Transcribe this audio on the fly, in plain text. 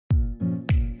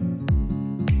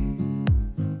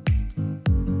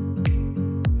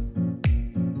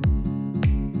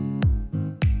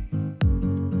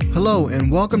Hello,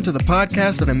 and welcome to the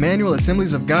podcast of Emmanuel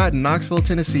Assemblies of God in Knoxville,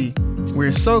 Tennessee.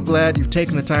 We're so glad you've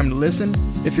taken the time to listen.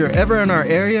 If you're ever in our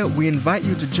area, we invite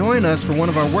you to join us for one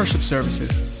of our worship services.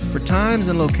 For times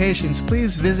and locations,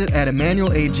 please visit at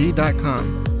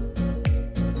emmanuelag.com.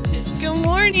 Good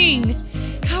morning.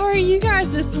 How are you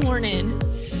guys this morning?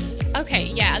 Okay,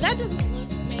 yeah, that doesn't look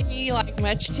maybe like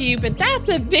much to you, but that's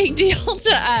a big deal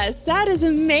to us. That is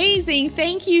amazing.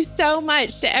 Thank you so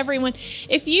much to everyone.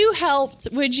 If you helped,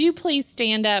 would you please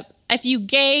stand up? If you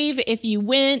gave, if you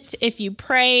went, if you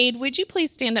prayed, would you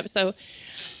please stand up? So,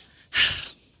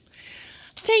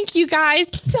 thank you guys,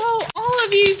 all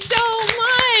of you so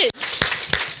much.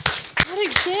 What a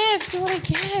gift, what a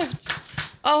gift.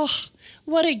 Oh,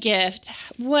 what a gift,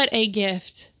 what a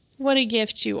gift, what a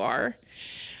gift you are.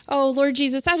 Oh, Lord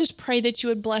Jesus, I just pray that you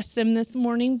would bless them this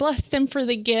morning. Bless them for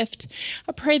the gift.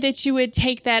 I pray that you would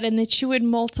take that and that you would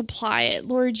multiply it.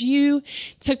 Lord, you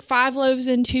took 5 loaves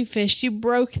and 2 fish. You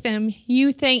broke them.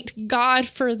 You thanked God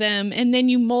for them, and then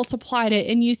you multiplied it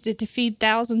and used it to feed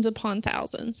thousands upon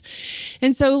thousands.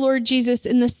 And so, Lord Jesus,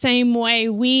 in the same way,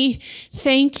 we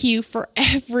thank you for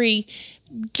every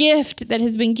gift that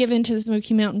has been given to the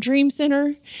Smoky Mountain Dream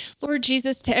Center. Lord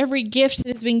Jesus, to every gift that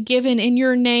has been given in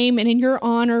your name and in your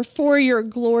honor for your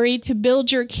glory to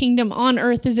build your kingdom on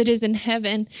earth as it is in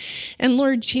heaven. And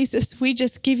Lord Jesus, we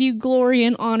just give you glory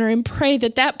and honor and pray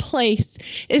that that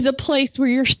place is a place where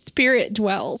your spirit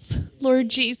dwells. Lord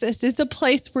Jesus, it's a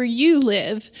place where you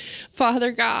live,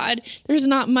 Father God. There's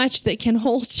not much that can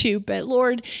hold you, but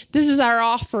Lord, this is our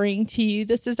offering to you.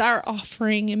 This is our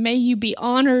offering, and may you be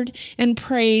honored and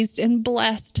praised and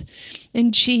blessed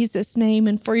in Jesus' name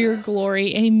and for your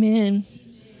glory. Amen.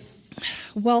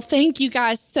 Well, thank you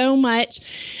guys so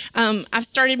much. I've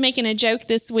started making a joke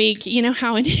this week. You know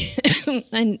how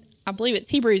and I believe it's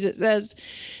Hebrews, it says,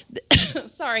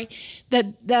 sorry,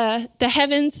 that the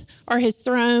heavens are his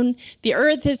throne, the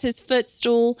earth is his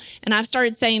footstool, and I've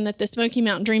started saying that the Smoky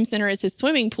Mountain Dream Center is his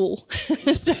swimming pool.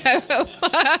 So,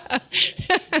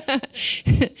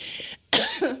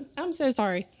 I'm so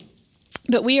sorry.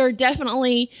 But we are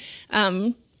definitely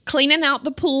cleaning out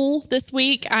the pool this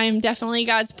week. I am definitely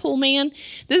God's pool man.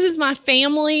 This is my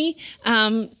family.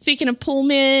 Speaking of pool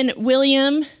men,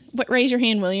 William, raise your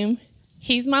hand, William.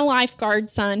 He's my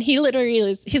lifeguard son. He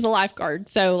literally he's a lifeguard.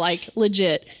 So like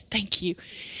legit. Thank you.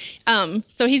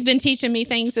 So he's been teaching me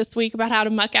things this week about how to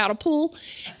muck out a pool.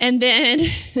 And then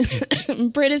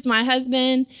Britt is my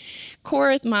husband.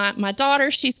 Cora's my daughter,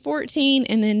 she's 14,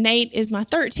 and then Nate is my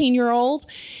 13-year-old.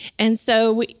 And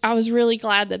so I was really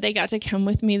glad that they got to come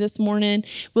with me this morning.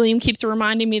 William keeps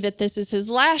reminding me that this is his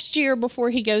last year before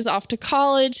he goes off to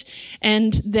college,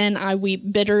 and then I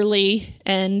weep bitterly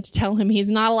and tell him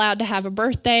he's not allowed to have a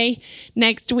birthday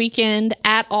next weekend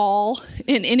at all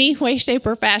in any way, shape,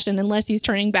 or fashion unless he's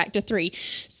turning back to 3.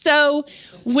 So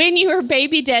when you are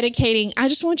baby dedicating, I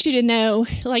just want you to know,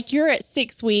 like, you're at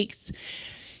 6 weeks.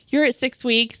 You're at 6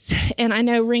 weeks, and I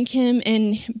know Rinkim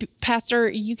and Pastor,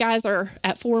 you guys are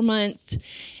at 4 months.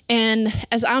 And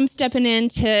as I'm stepping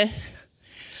into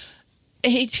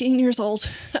 18 years old,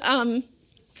 I'm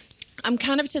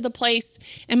kind of to the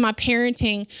place in my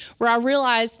parenting where I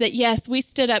realized that, yes, we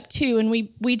stood up too, and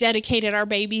we dedicated our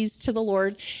babies to the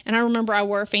Lord. And I remember I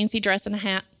wore a fancy dress and a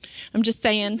hat. I'm just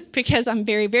saying, because I'm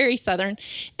very, very Southern.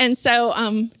 And so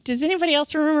does anybody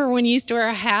else remember when you used to wear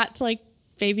a hat to, like,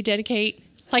 baby dedicate?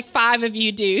 Like 5 of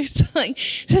you do. So, like,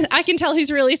 I can tell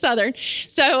who's really Southern.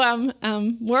 So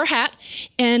wore a hat.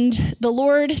 And the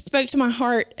Lord spoke to my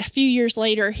heart a few years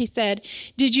later. He said,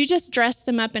 did you just dress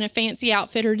them up in a fancy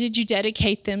outfit, or did you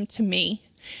dedicate them to me?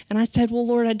 And I said, well,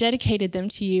 Lord, I dedicated them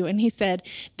to you. And he said,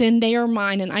 then they are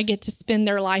mine, and I get to spend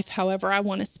their life however I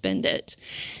want to spend it.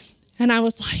 And I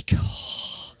was like,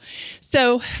 oh.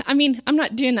 So, I mean, I'm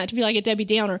not doing that to be like a Debbie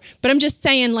Downer, but I'm just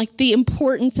saying, like, the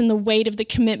importance and the weight of the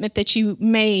commitment that you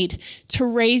made to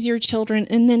raise your children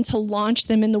and then to launch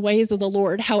them in the ways of the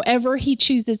Lord, however he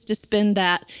chooses to spend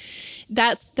that.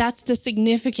 That's the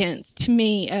significance to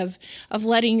me of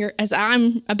letting as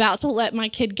I'm about to let my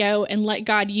kid go and let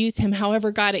God use him however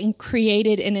God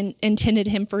created and intended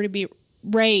him for to be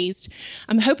raised.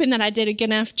 I'm hoping that I did a good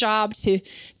enough job to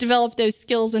develop those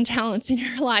skills and talents in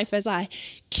your life as I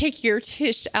kick your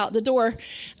Tish out the door.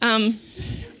 My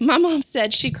mom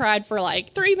said she cried for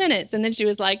like 3 minutes, and then she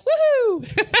was like, woohoo!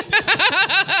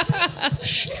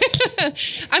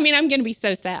 I mean, I'm going to be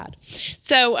so sad.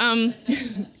 So I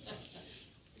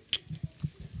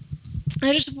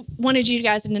just wanted you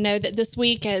guys to know that this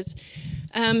week, as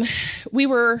we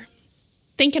were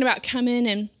thinking about coming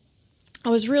and I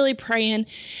was really praying,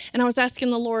 and I was asking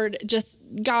the Lord,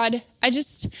 God, I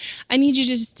need you to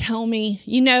just tell me,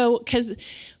 because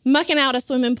mucking out a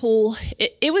swimming pool,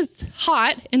 it was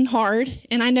hot and hard.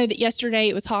 And I know that yesterday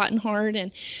it was hot and hard,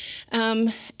 and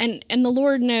the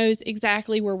Lord knows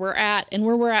exactly where we're at and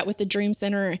where we're at with the Dream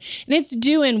Center, and it's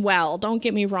doing well. Don't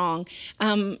get me wrong.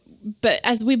 But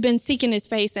as we've been seeking his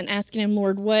face and asking him,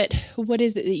 Lord, what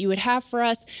is it that you would have for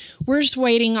us? We're just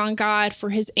waiting on God for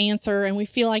his answer, and we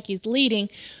feel like he's leading.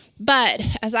 But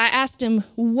as I asked him,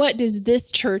 what does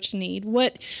this church need?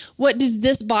 What does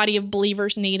this body of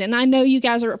believers need? And I know you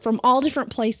guys are from all different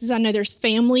places. I know there's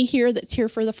family here that's here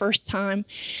for the first time.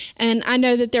 And I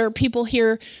know that there are people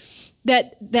here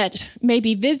that may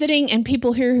be visiting, and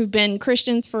people here who've been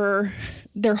Christians for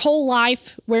their whole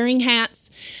life, wearing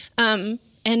hats.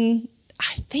 And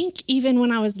I think even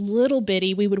when I was little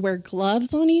bitty, we would wear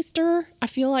gloves on Easter. I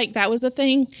feel like that was a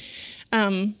thing.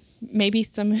 Maybe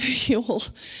some of you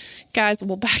guys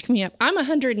will back me up. I'm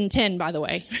 110, by the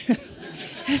way.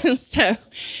 So,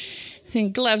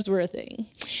 and gloves were a thing.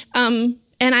 And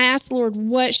I asked the Lord,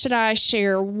 what should I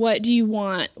share? What do you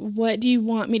want? What do you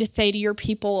want me to say to your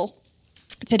people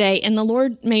today? And the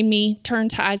Lord made me turn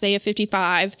to Isaiah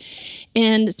 55,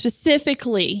 and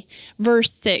specifically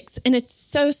verse 6. And it's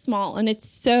so small, and it's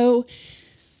so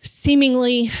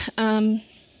seemingly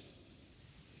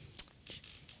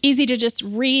easy to just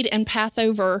read and pass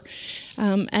over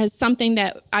as something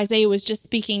that Isaiah was just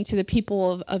speaking to the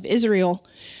people of Israel.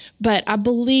 But I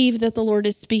believe that the Lord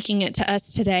is speaking it to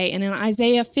us today. And in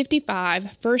Isaiah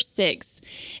 55, verse 6,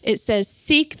 it says,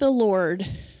 "Seek the Lord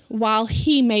while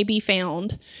he may be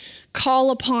found. Call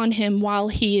upon him while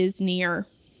he is near."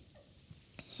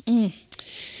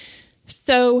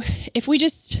 So if we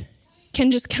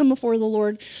can come before the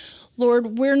Lord,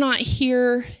 Lord, we're not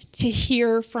here to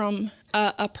hear from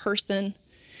a person.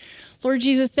 Lord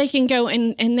Jesus, they can go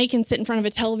and they can sit in front of a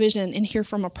television and hear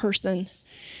from a person.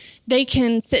 They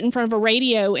can sit in front of a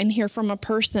radio and hear from a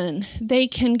person. They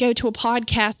can go to a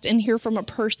podcast and hear from a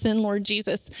person, Lord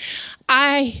Jesus.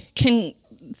 I can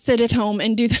sit at home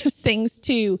and do those things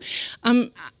too.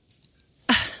 I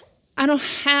don't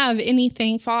have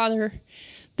anything, Father,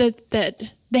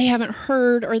 that they haven't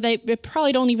heard, or they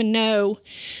probably don't even know.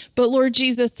 But Lord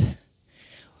Jesus,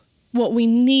 what we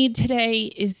need today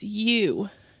is you.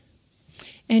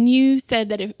 And you said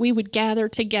that if we would gather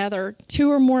together,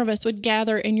 2 or more of us would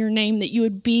gather in your name, that you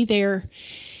would be there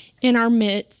in our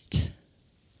midst.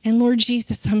 And Lord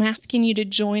Jesus, I'm asking you to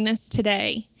join us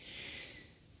today.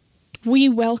 We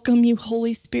welcome you,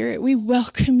 Holy Spirit. We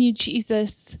welcome you,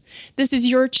 Jesus. This is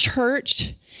your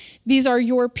church. These are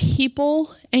your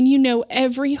people, and you know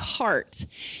every heart.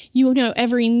 You know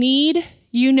every need.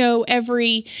 You know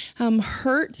every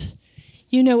hurt.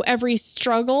 You know every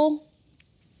struggle.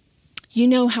 You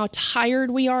know how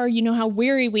tired we are. You know how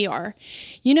weary we are.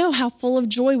 You know how full of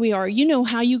joy we are. You know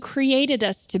how you created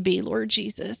us to be, Lord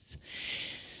Jesus.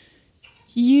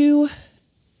 We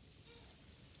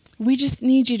just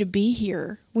need you to be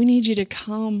here. We need you to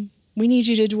come. We need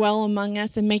you to dwell among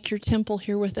us and make your temple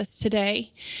here with us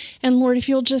today. And Lord, if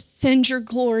you'll just send your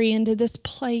glory into this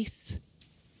place,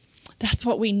 that's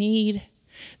what we need.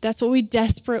 That's what we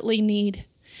desperately need.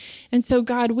 And so,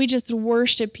 God, we just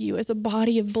worship you as a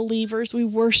body of believers. We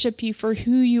worship you for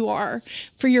who you are,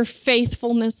 for your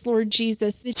faithfulness, Lord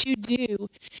Jesus, that you do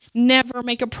never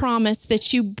make a promise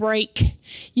that you break.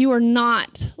 You are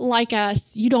not like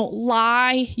us. You don't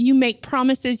lie. You make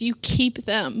promises, you keep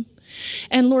them.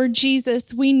 And Lord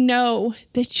Jesus, we know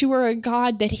that you are a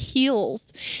God that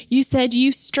heals. You said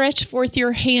you stretch forth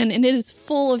your hand and it is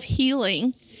full of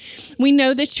healing. We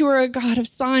know that you are a God of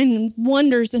signs and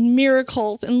wonders and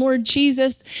miracles. And Lord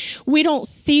Jesus, we don't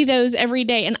see those every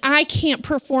day, and I can't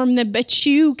perform them, but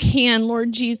you can,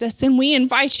 Lord Jesus. And we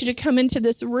invite you to come into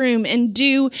this room and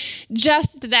do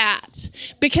just that.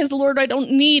 Because, Lord, I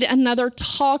don't need another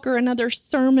talk or another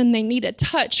sermon. They need a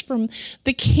touch from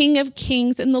the King of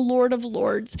Kings and the Lord of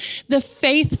Lords, the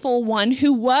faithful one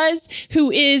who was,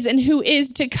 who is, and who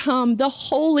is to come, the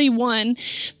Holy One,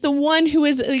 the one who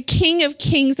is the King of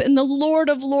Kings and the Lord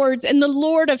of Lords and the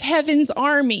Lord of Heaven's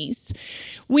armies.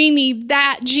 We need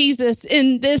that Jesus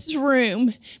in this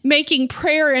room, making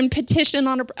prayer and petition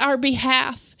on our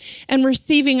behalf and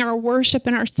receiving our worship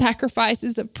and our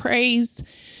sacrifices of praise.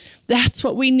 That's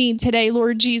what we need today,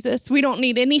 Lord Jesus. We don't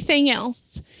need anything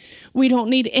else. We don't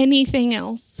need anything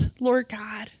else, Lord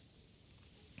God.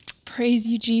 Praise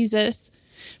you, Jesus.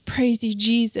 Praise you,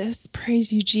 Jesus.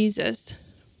 Praise you, Jesus.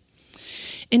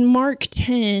 In Mark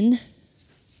 10,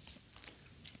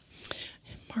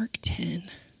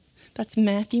 that's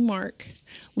Matthew, Mark,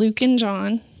 Luke, and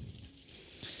John.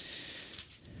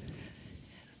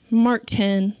 Mark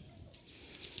 10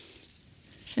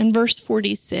 and verse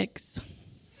 46.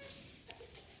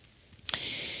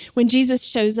 When Jesus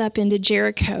shows up into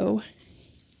Jericho,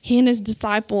 he and his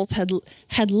disciples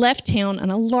had left town,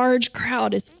 and a large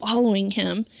crowd is following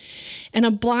him. And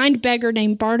a blind beggar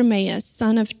named Bartimaeus,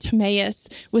 son of Timaeus,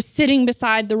 was sitting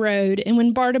beside the road. And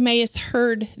when Bartimaeus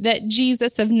heard that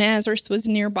Jesus of Nazareth was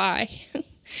nearby,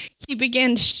 he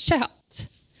began to shout,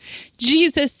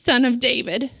 "Jesus, son of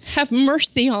David, have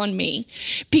mercy on me."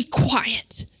 "Be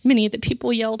quiet," many of the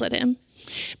people yelled at him.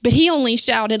 But he only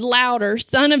shouted louder,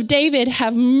 "Son of David,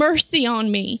 have mercy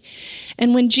on me."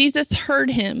 And when Jesus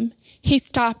heard him, he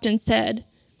stopped and said,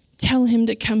 "Tell him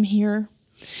to come here."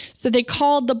 So they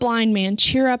called the blind man.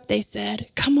 "Cheer up," they said.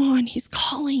 "Come on, he's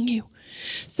calling you."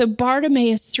 So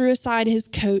Bartimaeus threw aside his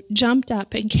coat, jumped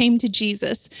up, and came to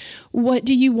Jesus. "What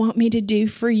do you want me to do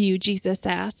for you?" Jesus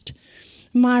asked.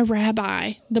 "My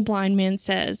rabbi," the blind man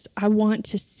says, "I want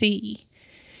to see."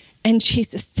 And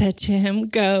Jesus said to him,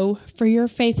 "Go, for your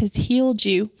faith has healed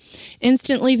you."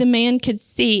 Instantly the man could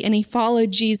see, and he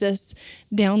followed Jesus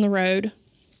down the road.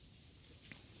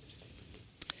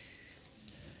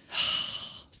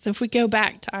 So if we go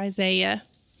back to Isaiah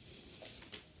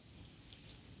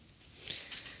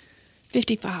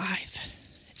 55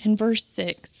 and verse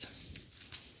 6,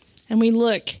 and we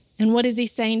look, and what is he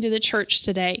saying to the church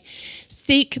today?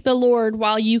 Seek the Lord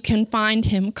while you can find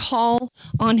him. Call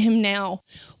on him now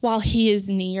while he is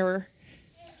near.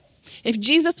 If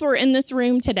Jesus were in this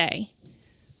room today,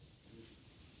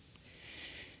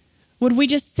 would we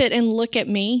just sit and look at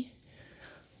me?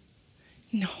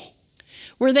 No.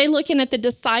 Were they looking at the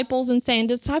disciples and saying,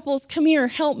 "Disciples, come here,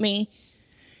 help me"?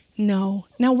 No.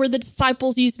 Now, were the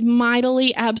disciples used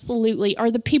mightily? Absolutely.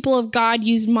 Are the people of God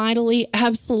used mightily?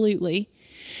 Absolutely.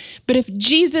 But if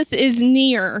Jesus is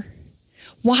near,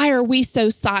 why are we so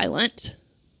silent?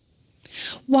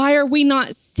 Why are we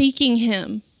not seeking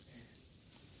him?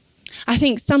 I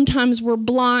think sometimes we're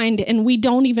blind and we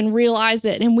don't even realize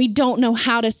it, and we don't know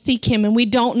how to seek him, and we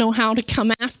don't know how to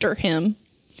come after him.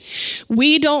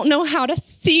 We don't know how to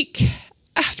seek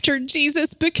after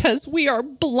Jesus because we are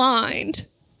blind.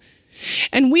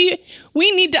 And we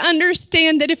need to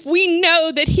understand that if we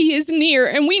know that he is near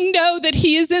and we know that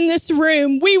he is in this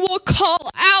room, we will call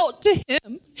out to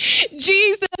him,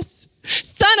 "Jesus,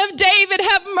 Son of David,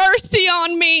 have mercy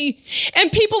on me."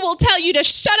 And people will tell you to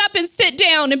shut up and sit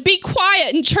down and be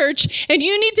quiet in church. And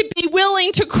you need to be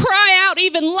willing to cry out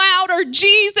even louder,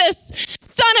 "Jesus,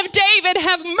 Son of David,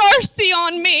 have mercy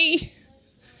on me.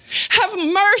 Have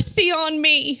mercy on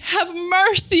me. Have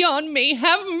mercy on me.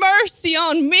 Have mercy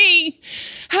on me.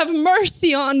 Have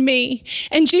mercy on me."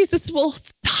 And Jesus will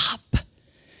stop.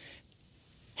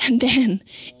 And then,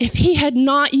 if he had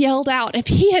not yelled out, if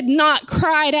he had not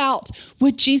cried out,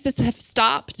 would Jesus have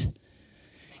stopped?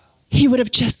 He would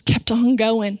have just kept on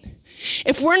going.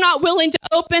 If we're not willing to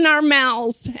open our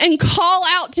mouths and call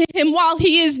out to him while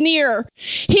he is near,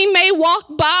 he may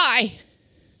walk by.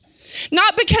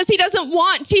 Not because he doesn't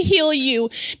want to heal you.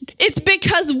 It's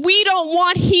because we don't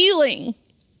want healing.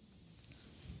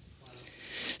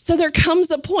 So there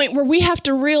comes a point where we have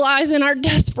to realize in our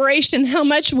desperation how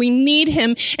much we need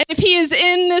him. And if he is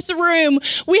in this room,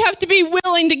 we have to be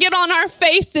willing to get on our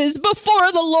faces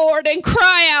before the Lord and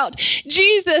cry out,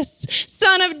 "Jesus,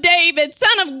 Son of David,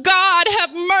 Son of God,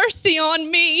 have mercy on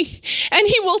me." And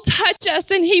he will touch us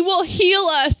and he will heal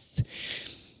us.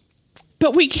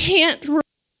 But we can't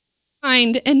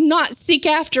find and not seek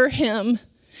after him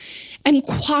and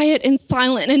quiet and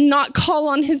silent and not call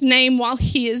on his name while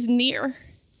he is near.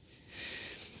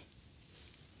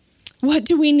 What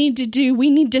do we need to do? We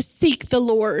need to seek the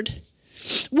Lord.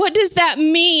 What does that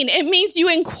mean? It means you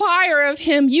inquire of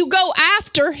him. You go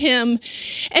after him.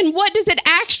 And what does it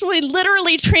actually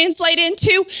literally translate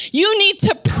into? You need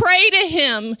to pray to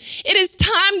him. It is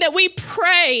time that we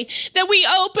pray, that we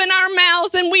open our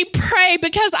mouths and we pray,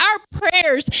 because our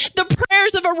prayers, the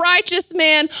prayers of a righteous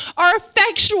man, are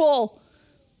effectual,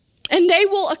 and they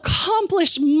will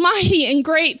accomplish mighty and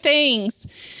great things.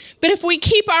 But if we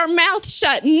keep our mouth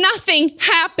shut, nothing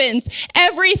happens.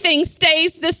 Everything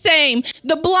stays the same.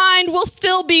 The blind will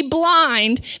still be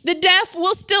blind. The deaf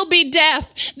will still be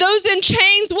deaf. Those in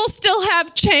chains will still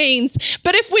have chains.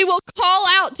 But if we will call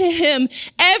out to him,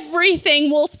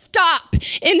 everything will stop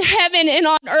in heaven and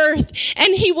on earth.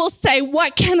 And he will say,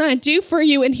 "What can I do for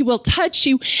you?" And he will touch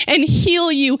you and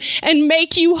heal you and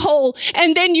make you whole.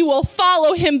 And then you will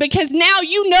follow him, because now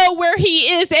you know where he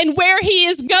is and where he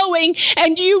is going,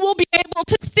 and you will be able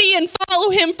to see and follow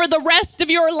him for the rest of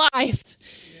your life.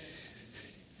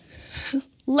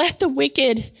 Let the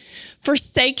wicked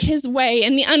forsake his way,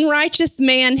 and the unrighteous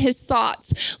man his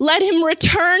thoughts. Let him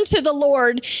return to the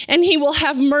Lord, and he will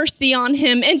have mercy on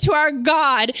him, and to our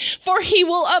God, for he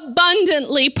will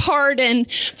abundantly pardon.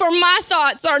 For my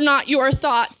thoughts are not your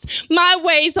thoughts. My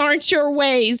ways aren't your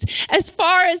ways. As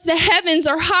far as the heavens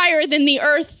are higher than the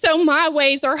earth, so my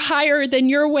ways are higher than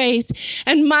your ways,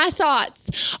 and my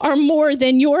thoughts are more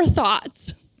than your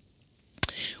thoughts.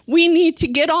 We need to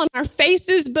get on our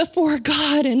faces before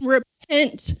God and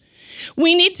repent.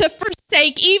 We need to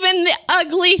forsake even the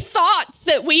ugly thoughts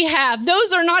that we have.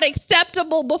 Those are not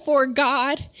acceptable before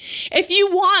God. If you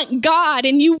want God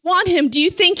and you want him, do you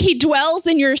think he dwells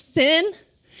in your sin?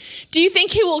 Do you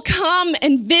think he will come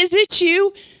and visit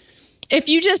you if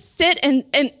you just sit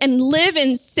and live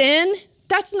in sin?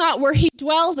 That's not where he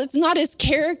dwells. It's not his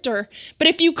character. But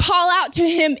if you call out to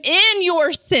him in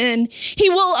your sin, he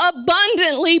will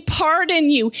abundantly pardon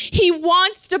you. He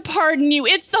wants to pardon you.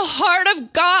 It's the heart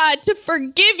of God to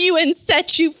forgive you and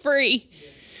set you free.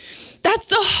 That's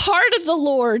the heart of the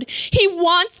Lord. He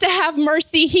wants to have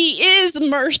mercy. He is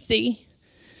mercy.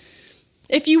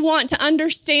 If you want to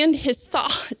understand his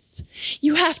thoughts,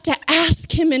 you have to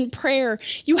ask him in prayer.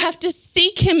 You have to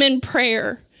seek him in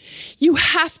prayer. You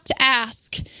have to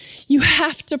ask. You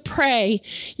have to pray.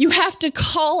 You have to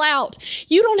call out.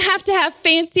 You don't have to have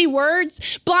fancy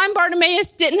words. Blind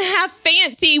Bartimaeus didn't have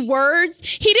fancy words.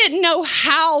 He didn't know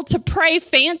how to pray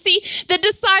fancy. The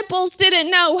disciples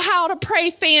didn't know how to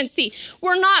pray fancy.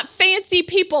 We're not fancy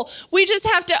people. We just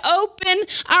have to open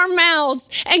our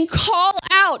mouths and call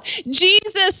out,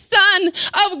 Jesus, Son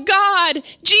of God,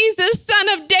 Jesus, Son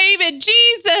of David,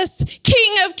 Jesus,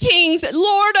 King of Kings,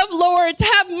 Lord of Lords,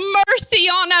 have mercy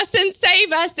on us and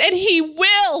save us. And he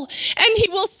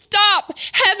will stop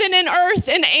heaven and earth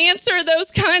and answer those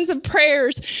kinds of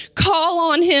prayers. Call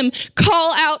on him,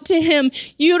 call out to him.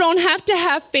 You don't have to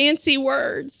have fancy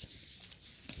words.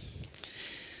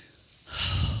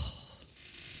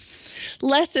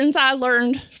 Lessons I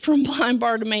learned from blind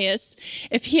Bartimaeus.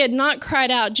 If he had not cried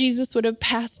out, Jesus would have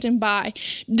passed him by.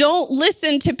 Don't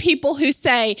listen to people who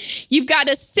say, you've got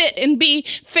to sit and be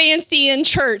fancy in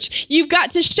church. You've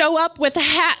got to show up with a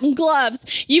hat and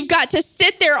gloves. You've got to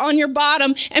sit there on your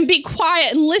bottom and be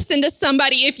quiet and listen to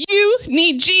somebody. If you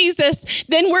need Jesus,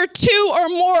 then where two or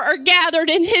more are gathered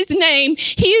in his name,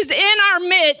 he is in our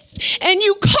midst, and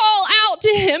you call out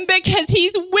to him because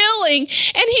he's willing,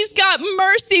 and he's got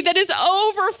mercy that is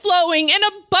overflowing and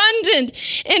abundant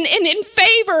and in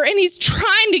favor, and he's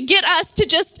trying to get us to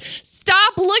just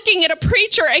stop looking at a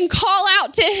preacher and call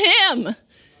out to him.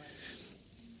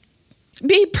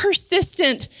 Be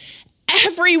persistent.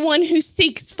 Everyone who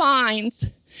seeks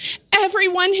finds.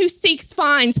 Everyone who seeks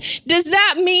finds. Does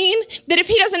that mean that if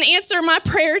he doesn't answer my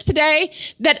prayer today,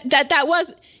 that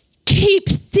was keep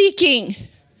seeking?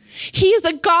 He is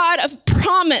a God of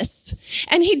promise,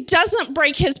 and he doesn't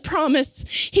break his promise.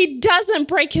 He doesn't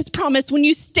break his promise. When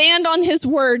you stand on his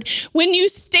word,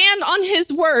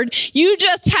 you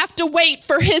just have to wait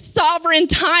for his sovereign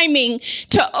timing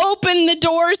to open the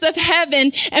doors of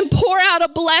heaven and pour out a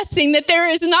blessing that there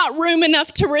is not room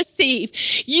enough to receive.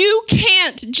 You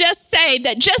can't just say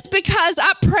that just because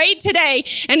I prayed today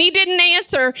and he didn't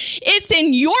answer, it's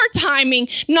in your timing,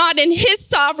 not in his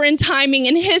sovereign timing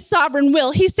and his sovereign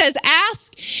will. He says,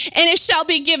 ask and it shall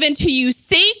be given to you.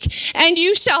 Seek and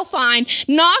you shall find.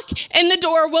 Knock and the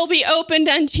door will be opened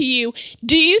unto you.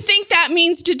 Do you think that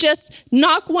means to just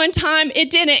knock one time?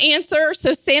 It didn't answer,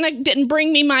 so Santa didn't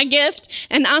bring me my gift,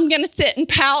 and I'm going to sit and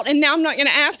pout, and now I'm not going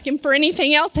to ask him for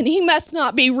anything else, and he must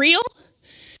not be real?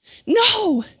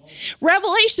 No.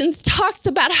 Revelations talks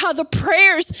about how the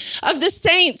prayers of the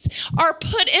saints are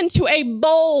put into a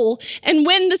bowl, and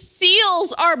when the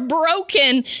seals are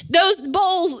broken, those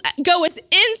bowls go as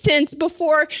incense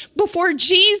before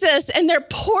Jesus, and they're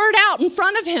poured out in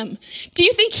front of him. Do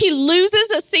you think he loses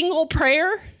a single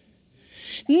prayer?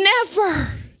 Never.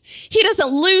 He doesn't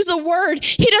lose a word.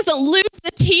 He doesn't lose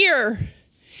a tear.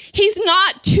 He's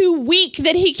not too weak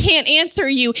that he can't answer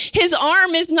you. His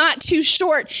arm is not too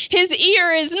short. His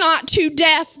ear is not too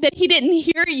deaf that he didn't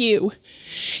hear you.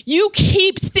 You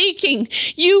keep seeking.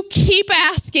 You keep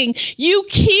asking. You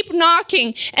keep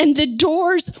knocking, and the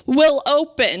doors will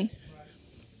open.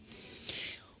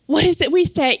 What is it we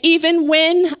say? Even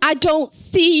when I don't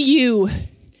see you,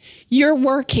 you're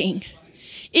working.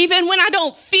 Even when I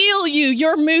don't feel you,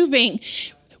 you're moving.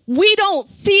 We don't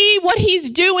see what he's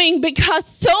doing because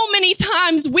so many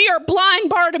times we are blind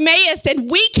Bartimaeus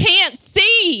and we can't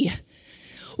see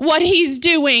what he's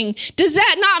doing. Does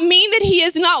that not mean that he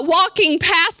is not walking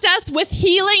past us with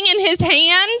healing in his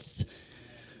hands?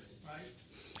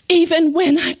 Even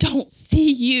when I don't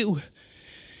see you,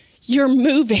 you're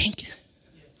moving.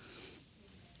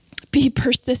 Be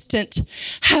persistent.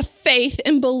 Have faith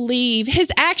and believe.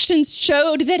 His actions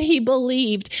showed that he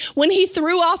believed. When he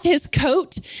threw off his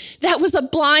coat, that was a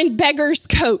blind beggar's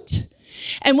coat.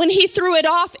 And when he threw it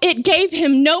off, it gave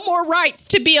him no more rights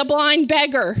to be a blind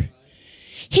beggar.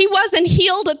 He wasn't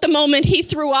healed at the moment he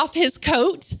threw off his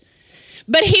coat,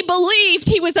 but he believed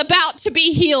he was about to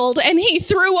be healed, and he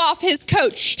threw off his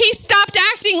coat. He stopped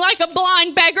acting like a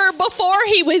blind beggar before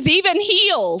he was even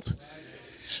healed.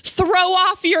 Throw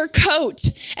off your coat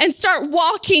and start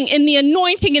walking in the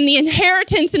anointing and the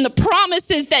inheritance and the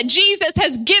promises that Jesus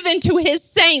has given to his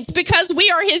saints, because we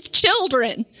are his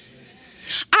children.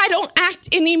 I don't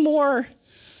act anymore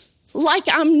like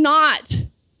I'm not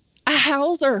a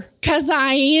Hauser, because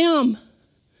I am.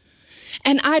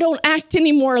 And I don't act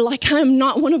anymore like I'm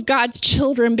not one of God's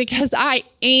children, because I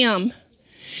am.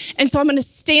 And so I'm going to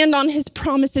stand on his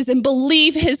promises and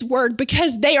believe his word,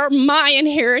 because they are my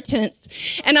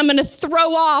inheritance. And I'm going to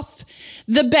throw off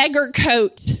the beggar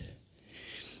coat.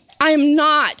 I am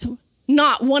not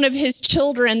one of his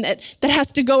children that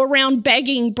has to go around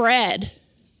begging bread.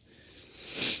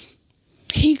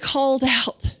 He called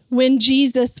out when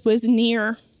Jesus was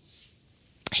near.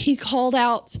 He called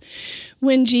out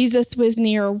when Jesus was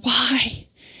near. Why?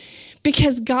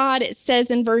 Because God, it says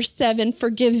in verse 7,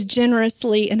 forgives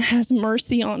generously and has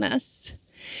mercy on us.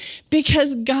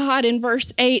 Because God, in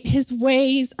verse 8, his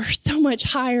ways are so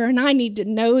much higher, and I need to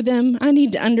know them. I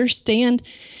need to understand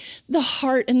the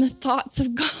heart and the thoughts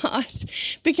of God,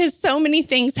 because so many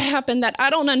things happen that I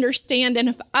don't understand. And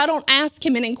if I don't ask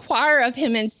him and inquire of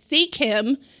him and seek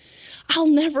him, I'll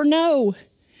never know.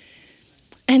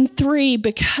 And 3,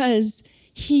 because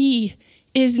he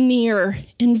is near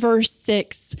in verse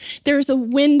 6. There's a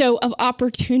window of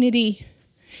opportunity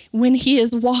when he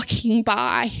is walking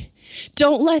by.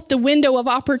 Don't let the window of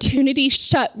opportunity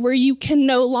shut where you can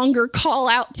no longer call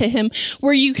out to him,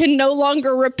 where you can no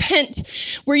longer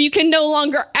repent, where you can no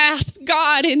longer ask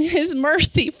God in his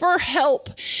mercy for help,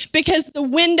 because the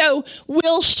window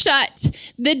will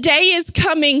shut. The day is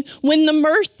coming when the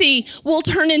mercy will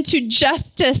turn into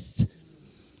justice.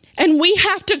 And we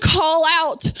have to call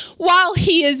out while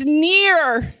he is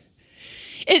near.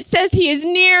 It says he is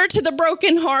near to the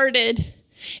brokenhearted.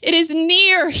 It is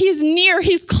near. He is near.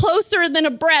 He's closer than a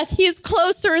breath. He is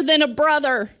closer than a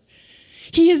brother.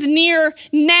 He is near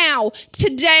now,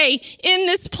 today, in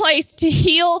this place to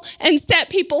heal and set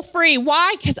people free.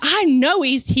 Why? Because I know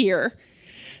he's here.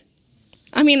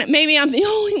 I mean, maybe I'm the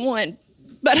only one,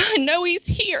 but I know he's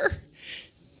here.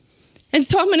 And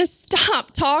so I'm going to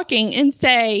stop talking and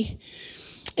say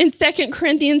in 2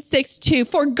 Corinthians 6:2,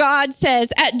 for God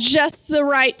says, at just the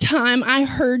right time I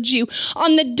heard you.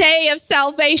 On the day of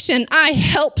salvation, I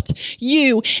helped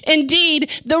you.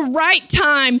 Indeed, the right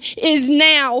time is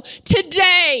now.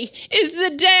 Today is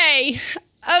the day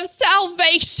of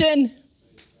salvation.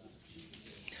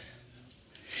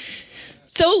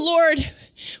 So, Lord,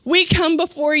 we come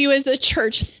before you as a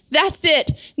church. That's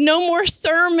it. No more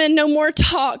sermon, no more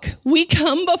talk. We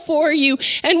come before you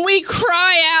and we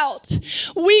cry out.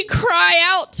 We cry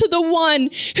out to the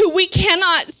one who we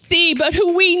cannot see, but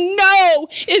who we know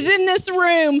is in this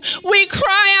room. We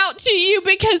cry out to you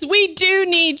because we do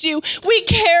need you. We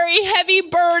carry heavy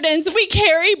burdens. We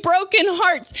carry broken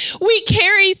hearts. We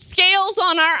carry scales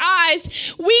on our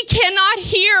eyes. We cannot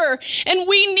hear, and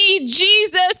we need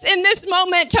Jesus in this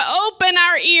moment to open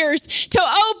our ears, to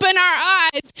open our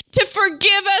eyes, to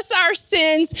forgive us our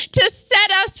sins, to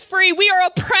set us free. We are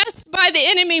oppressed by the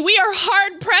enemy. We are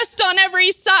hard pressed on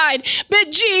every side.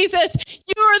 But Jesus,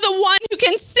 you are the one who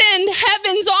can send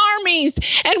heaven's armies.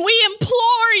 And we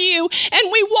implore you,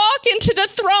 and we walk into the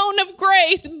throne of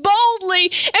grace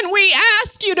boldly, and we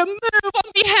ask you to move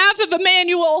on behalf of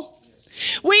Emmanuel.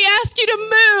 We ask you to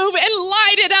move and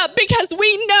light it up, because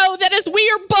we know that as we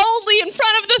are boldly in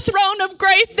front of the throne of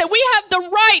grace, that we have the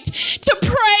right to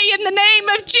pray in the name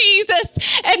of Jesus,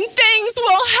 and things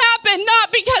will happen not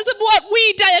because of what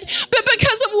we did, but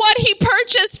because of what he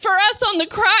purchased for us on the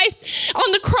cross.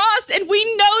 And we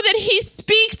know that he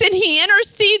speaks and he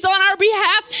intercedes on our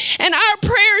behalf, and our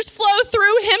prayers flow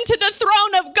through him to the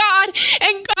throne of God.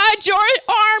 And God, your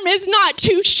arm is not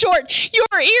too short.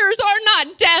 Your ears are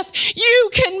not deaf. You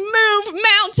can move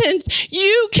mountains.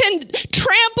 You can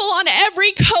trample on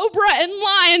every cobra and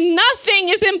lion. Nothing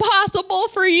is impossible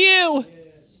for you.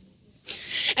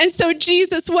 And so,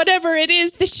 Jesus, whatever it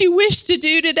is that you wish to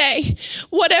do today,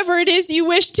 whatever it is you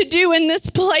wish to do in this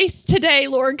place today,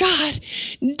 Lord God,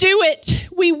 do it.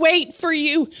 We wait for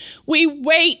you. We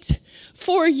wait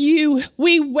for you.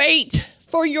 We wait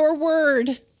for your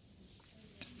word.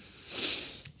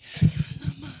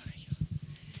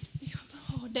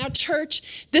 Now,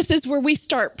 church, this is where we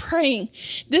start praying.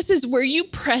 This is where you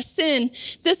press in.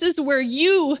 This is where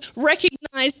you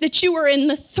recognize that you are in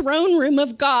the throne room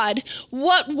of God.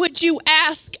 What would you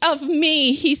ask of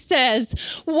me, he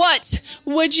says. What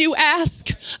would you ask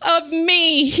of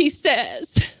me, he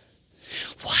says.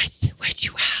 What would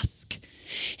you ask?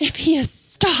 If he has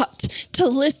stopped to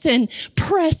listen,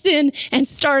 press in and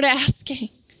start asking.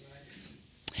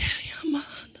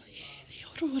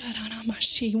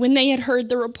 When they had heard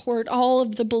the report, all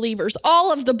of the believers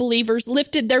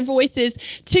lifted their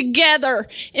voices together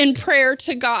in prayer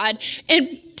to God.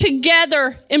 And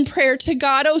together in prayer to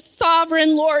God. Oh,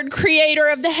 sovereign Lord, creator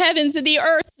of the heavens and the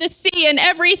earth, the sea and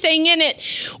everything in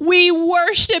it. We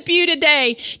worship you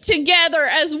today together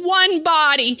as one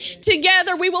body.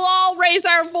 Together we will all raise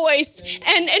our voice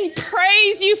and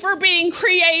praise you for being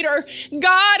creator,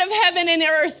 God of heaven and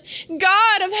earth,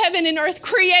 God of heaven and earth,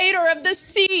 creator of the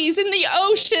seas and the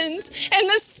oceans and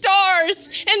the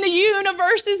stars and the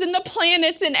universes and the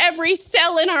planets and every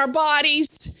cell in our bodies.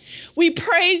 We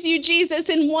praise you, Jesus,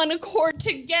 in one accord,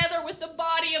 together with the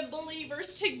body of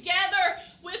believers, together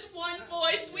with one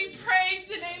voice. We praise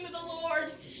the name of the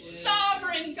Lord,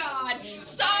 sovereign God,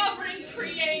 sovereign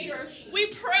creator. We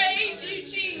praise you,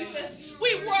 Jesus.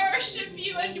 We worship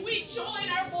you, and we join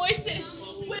our voices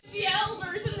with the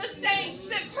elders and the saints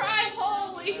that cry,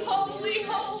 holy, holy,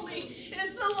 holy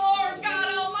is the Lord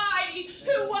God Almighty,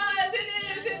 who was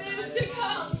and is to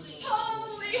come.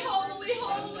 Holy, holy,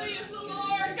 holy is the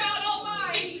Lord God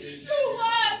Almighty, who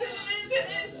was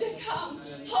and is to come.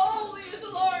 Holy is the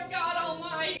Lord God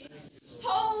Almighty.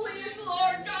 Holy is the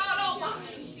Lord God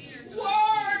Almighty.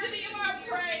 Worthy of our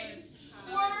praise.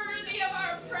 Worthy of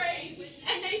our praise.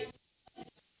 And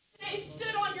they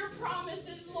stood on your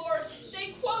promises, Lord.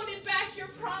 They quoted back your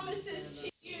promises to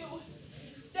you.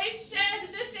 They said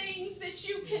the things that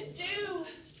you could do.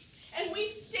 And we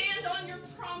stand on your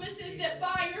promises that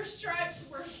by your stripes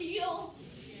we're healed,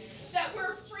 that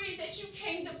we're free, that you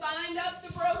came to bind up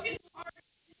the broken heart,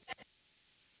 that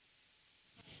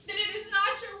it is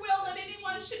not your will that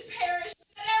anyone should perish,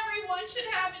 that everyone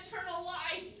should have eternal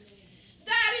life.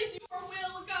 That is your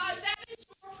will, God. That is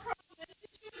your promise,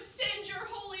 that you would send your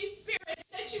Holy Spirit,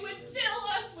 that you would fill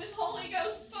us with Holy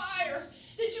Ghost fire,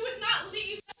 that you would not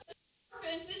leave us as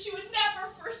orphans, that you would never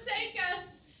forsake us.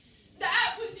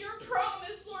 That was your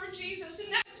promise, Lord Jesus,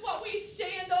 and that's what we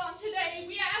stand on today.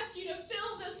 We ask you to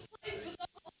fill this place with the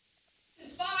Holy Spirit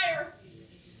and fire,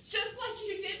 just like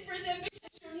you did for them,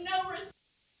 because you're no respecter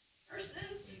of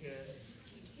persons.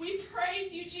 We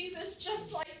praise you, Jesus,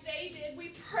 just like they did. We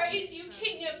praise you,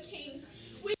 King of Kings.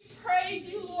 We praise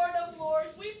you, Lord of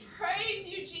Lords. We praise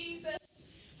you, Jesus,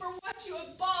 for what you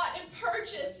have bought and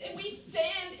purchased, and we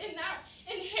stand in that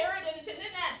inheritance and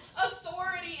in that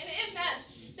authority and in that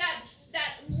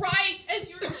right as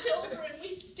your children.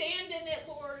 We stand in it,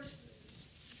 Lord.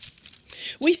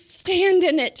 We stand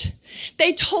in it.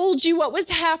 They told you what was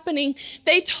happening.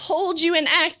 They told you in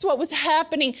Acts what was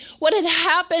happening, what had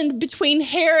happened between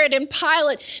Herod and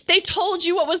Pilate. They told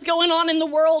you what was going on in the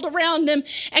world around them.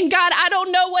 And God, I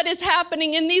don't know what is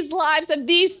happening in these lives of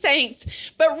these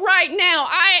saints, but right now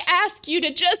I ask you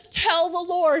to just tell the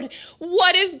Lord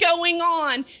what is going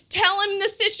on. Tell him the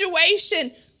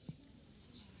situation.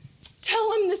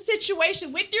 Tell him the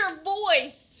situation with your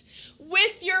voice.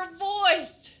 With your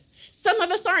voice. Some of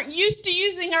us aren't used to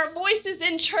using our voices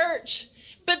in church,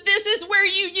 but this is where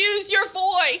you use your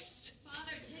voice.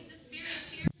 Father, take the spirit of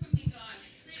fear from me, God.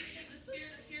 Please take the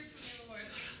spirit of fear from me, Lord.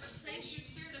 Replace your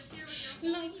spirit of fear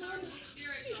with your Holy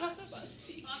Spirit, God.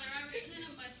 Father, I repent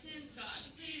of my sins, God.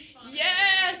 Please, Father.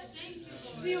 Yes. Thank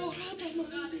you, Lord.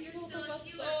 God, that you're still a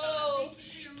healer, God. Thank you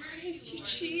for your mercy, Praise you, Lord.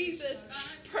 Jesus. God,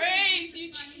 I Praise you,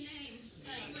 in Jesus' Jesus. name,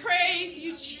 that you would Praise heal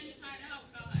you, me from the Jesus. inside out,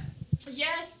 God.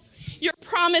 Yes. Your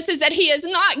promise is that he has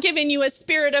not given you a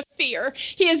spirit of fear.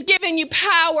 He has given you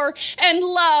power and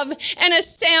love and a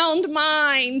sound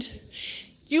mind.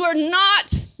 You are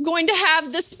not going to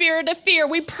have the spirit of fear.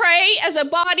 We pray as a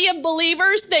body of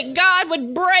believers that God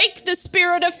would break the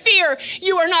spirit of fear.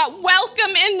 You are not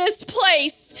welcome in this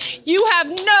place. You have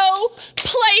no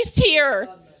place here.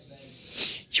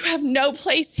 You have no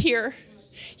place here.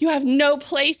 You have no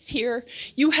place here.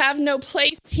 You have no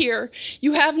place here.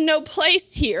 You have no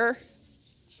place here.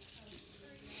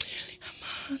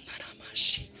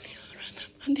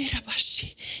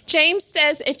 James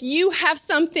says if you have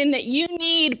something that you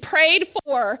need prayed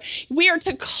for, we are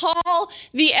to call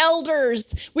the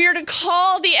elders. We are to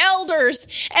call the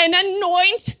elders and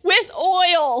anoint with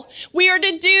oil. We are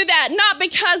to do that not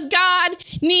because God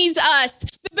needs us,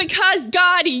 because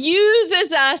God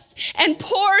uses us and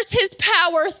pours his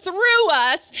power through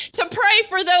us to pray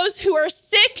for those who are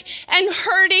sick and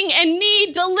hurting and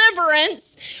need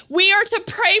deliverance, we are to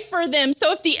pray for them.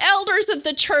 So if the elders of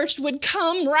the church would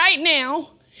come right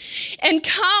now and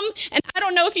I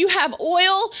don't know if you have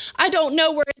oil, I don't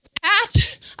know where it's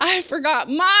at, I forgot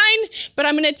mine, but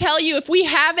I'm going to tell you, if we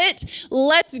have it,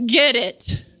 let's get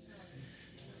it.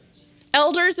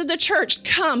 Elders of the church,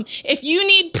 come. If you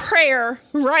need prayer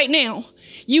right now,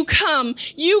 you come.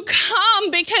 You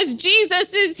come because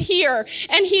Jesus is here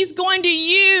and he's going to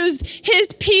use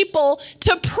his people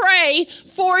to pray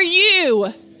for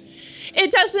you.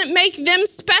 It doesn't make them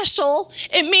special.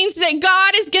 It means that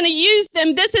God is going to use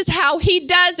them. This is how he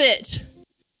does it.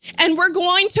 And we're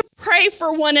going to pray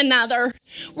for one another.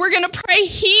 We're going to pray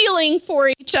healing for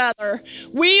each other.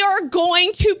 We are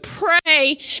going to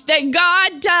pray that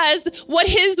God does what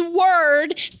his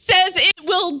word says it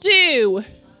will do.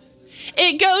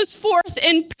 It goes forth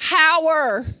in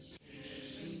power.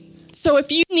 So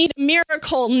if you need a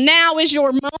miracle, now is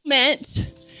your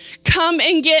moment. Come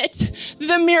and get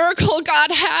the miracle God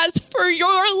has for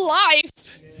your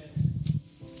life.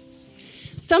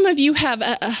 Some of you have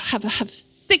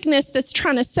sickness that's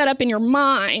trying to set up in your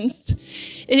minds.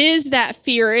 It is that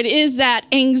fear. It is that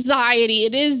anxiety.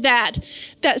 It is that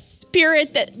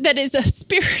spirit that is a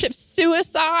spirit of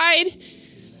suicide.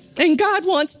 And God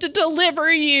wants to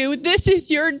deliver you. This is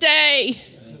your day.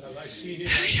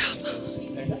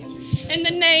 In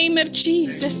the name of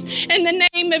Jesus. In the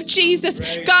name of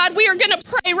Jesus. God, we are going to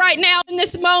pray right now in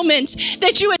this moment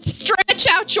that you would stretch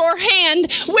out your hand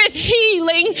with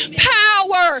healing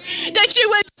power. That you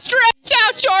would stretch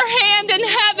out your hand in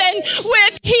heaven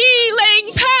with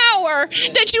healing power.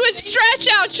 That you would stretch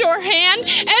out your hand and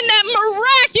that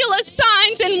miraculous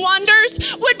signs and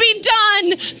wonders would be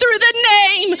done through the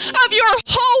name of your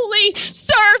holy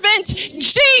servant,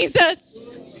 Jesus.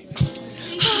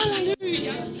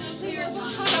 Hallelujah.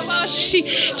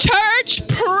 Church,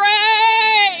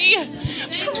 pray.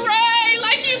 Pray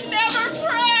like you've never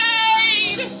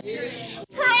prayed.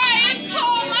 Pray and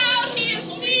call out. He is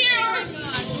near.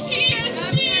 He is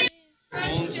near.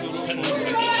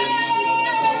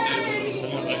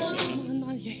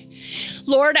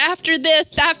 Lord, after their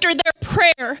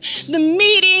prayer, the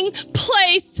meeting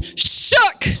place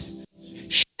shook.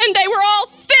 And they were all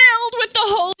filled with the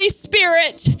Holy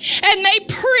Spirit. And they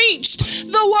preached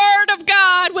the word of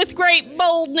God with great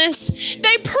boldness.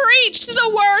 They preached the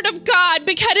word of God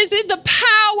because it is the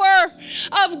power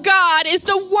of God, is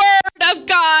the word of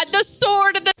God, the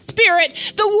sword of the Spirit.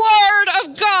 The word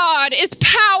of God is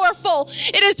powerful.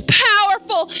 It is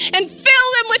powerful. And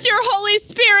fill them with your Holy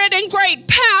Spirit and great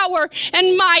power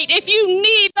and might. If you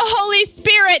need the Holy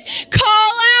Spirit,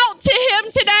 call out to him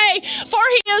today, for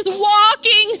he is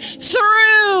walking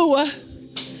through.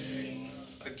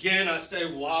 Again, I say,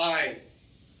 why?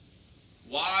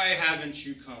 Why haven't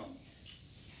you come?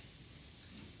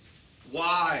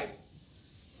 Why?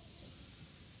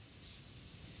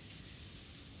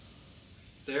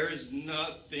 There is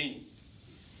nothing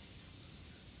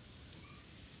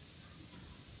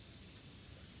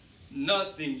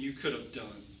you could have done.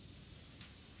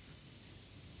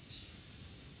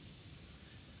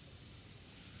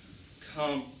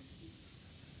 Come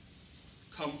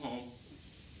home.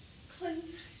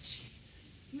 Cleanse us,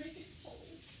 Jesus. Make us whole.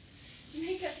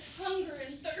 Make us hunger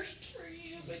and thirst for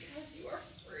you because you are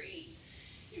free.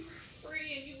 You are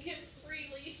free and you give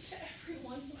freely to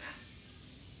everyone who asks.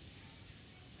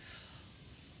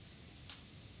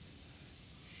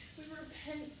 We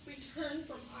repent. We turn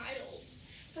from idols,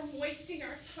 from wasting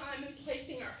our time and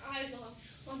placing our eyes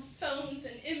on phones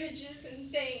and images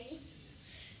and things.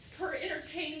 For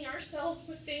entertaining ourselves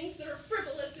with things that are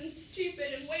frivolous and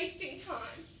stupid and wasting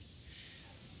time.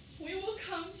 We will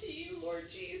come to you, Lord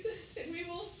Jesus, and we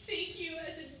will seek you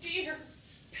as a deer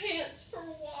pants for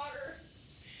water,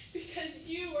 because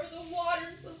you are the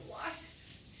waters of life,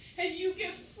 and you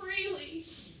give freely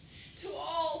to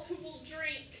all who will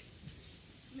drink.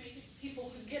 Make us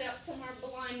people who get up from our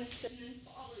blindness and then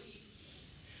follow you.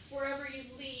 Wherever you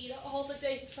lead, all the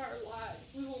days of our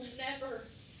lives, we will never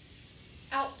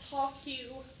out-talk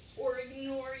you or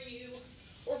ignore you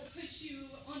or put you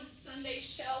on a Sunday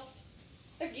shelf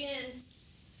again.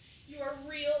 You are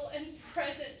real and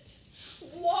present.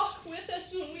 Walk with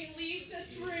us when we leave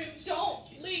this room.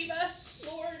 Don't leave us,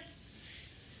 Lord.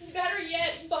 Better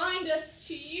yet, bind us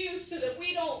to you so that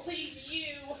we don't leave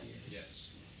you.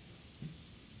 Yes.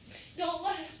 Don't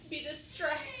let us be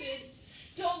distracted.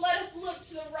 Don't let us look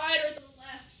to the right or the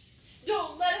left.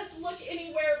 Don't let us look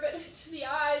anywhere but to the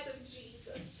eyes of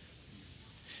Jesus.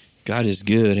 God is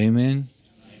good, amen?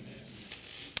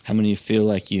 How many of you feel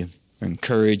like you are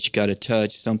encouraged, got a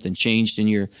touch, something changed in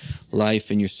your life,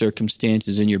 in your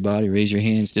circumstances, in your body? Raise your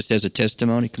hands just as a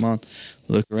testimony. Come on,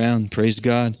 look around. Praise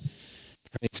God.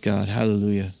 Praise God.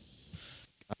 Hallelujah.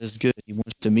 God is good. He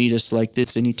wants to meet us like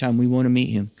this anytime we want to meet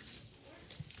him.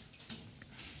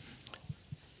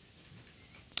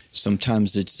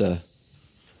 Sometimes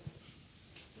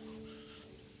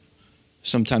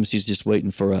sometimes he's just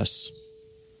waiting for us.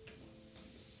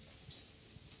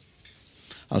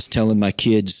 I was telling my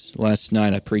kids last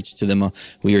night, I preached to them,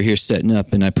 we were here setting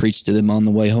up, and I preached to them on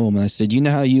the way home. And I said, you know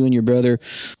how you and your brother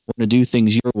want to do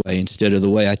things your way instead of the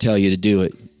way I tell you to do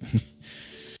it?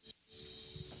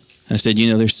 I said,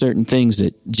 there's certain things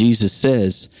that Jesus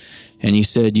says. And he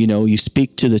said, you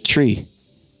speak to the tree.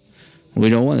 We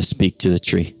don't want to speak to the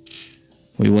tree.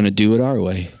 We want to do it our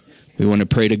way. We want to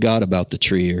pray to God about the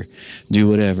tree or do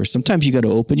whatever. Sometimes you got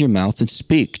to open your mouth and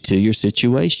speak to your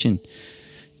situation.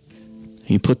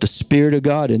 You put the Spirit of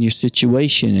God in your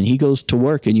situation, and he goes to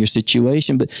work in your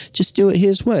situation, but just do it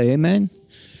his way. Amen?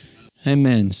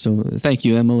 Amen. So thank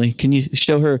you, Emily. Can you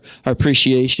show her our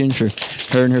appreciation for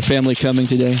her and her family coming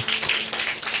today?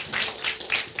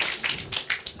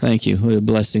 Thank you. What a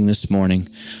blessing this morning.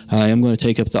 I am going to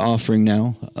take up the offering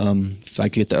now. If I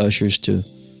could get the ushers to...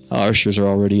 ushers are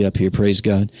already up here. Praise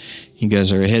God. You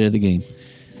guys are ahead of the game.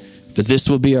 But this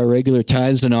will be our regular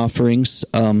tithes and offerings,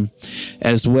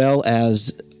 as well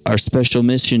as our special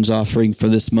missions offering for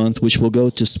this month, which will go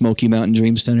to Smoky Mountain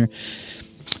Dream Center.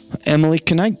 Emily,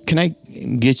 can I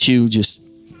get you just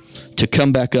to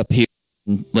come back up here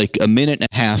in like a minute and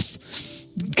a half?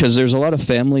 Because there's a lot of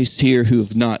families here who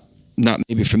have not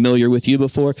maybe familiar with you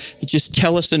before. Just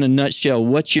tell us in a nutshell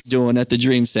what you're doing at the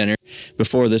Dream Center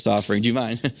before this offering. Do you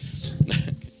mind?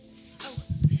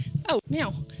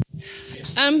 Now.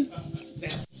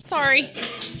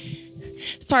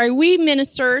 Sorry, we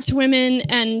minister to women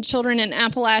and children in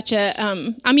Appalachia.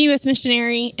 I'm a U.S.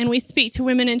 missionary, and we speak to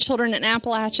women and children in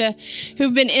Appalachia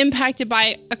who've been impacted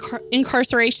by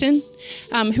incarceration,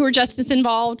 who are justice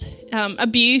involved,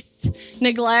 abuse,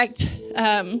 neglect,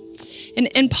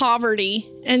 and poverty.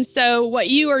 And so what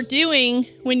you are doing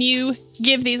when you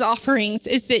give these offerings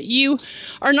is that you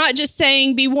are not just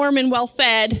saying, be warm and well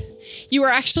fed. You are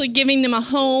actually giving them a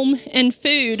home and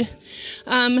food.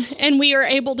 And we are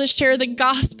able to share the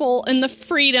gospel and the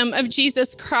freedom of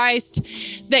Jesus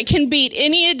Christ that can beat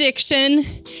any addiction,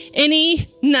 any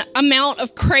amount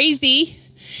of crazy,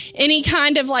 any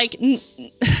kind of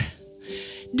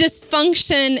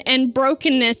dysfunction and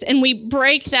brokenness, and we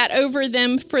break that over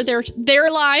them for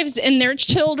their lives and their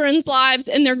children's lives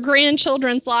and their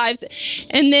grandchildren's lives.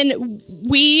 And then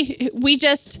we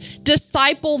just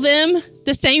disciple them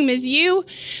the same as you,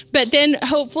 but then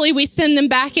hopefully we send them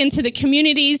back into the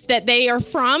communities that they are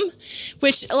from,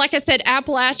 which, like I said,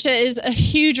 Appalachia is a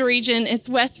huge region. It's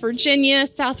West Virginia,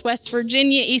 Southwest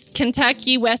Virginia, East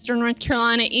Kentucky, Western North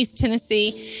Carolina, East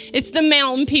Tennessee. It's the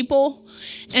mountain people.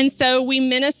 And so we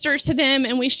minister to them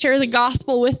and we share the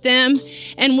gospel with them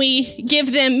and we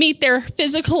meet their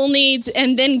physical needs,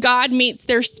 and then God meets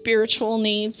their spiritual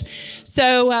needs.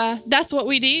 So that's what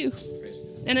we do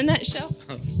in a nutshell.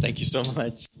 Thank you so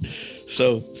much.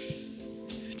 So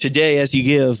today, as you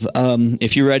give,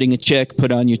 if you're writing a check,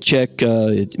 put on your check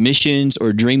missions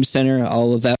or Dream Center.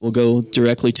 All of that will go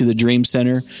directly to the Dream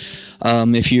Center.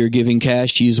 If you're giving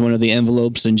cash, use one of the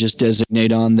envelopes and just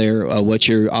designate on there what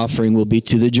your offering will be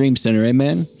to the Dream Center.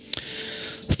 Amen.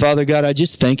 Father God, I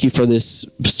just thank you for this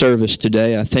service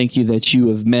today. I thank you that you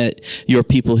have met your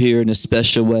people here in a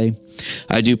special way.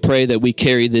 I do pray that we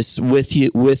carry this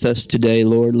with us today,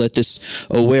 Lord. Let this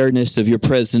awareness of your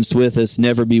presence with us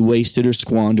never be wasted or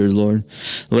squandered, Lord.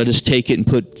 Let us take it and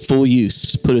put it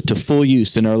to full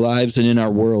use in our lives and in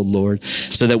our world, Lord,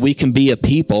 so that we can be a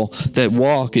people that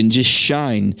walk and just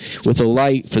shine with the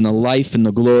light from the life and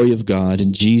the glory of God.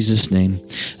 In Jesus' name,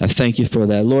 I thank you for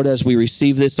that. Lord, as we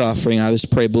receive this offering, I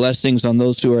just pray blessings on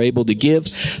those who are able to give.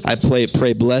 I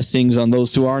pray blessings on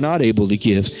those who are not able to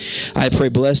give. I pray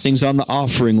blessings on the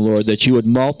offering, Lord, that you would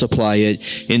multiply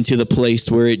it into the place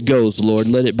where it goes, Lord.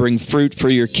 Let it bring fruit for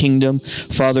your kingdom.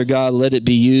 Father God, let it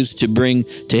be used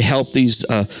to help these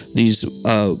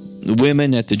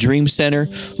women at the Dream Center,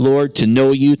 Lord, to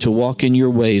know you, to walk in your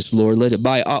ways, Lord. Let it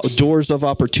buy doors of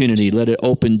opportunity. Let it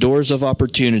open doors of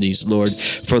opportunities, Lord,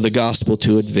 for the gospel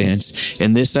to advance.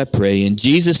 And this I pray in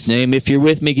Jesus' name. If you're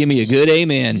with me, give me a good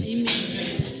amen. Amen.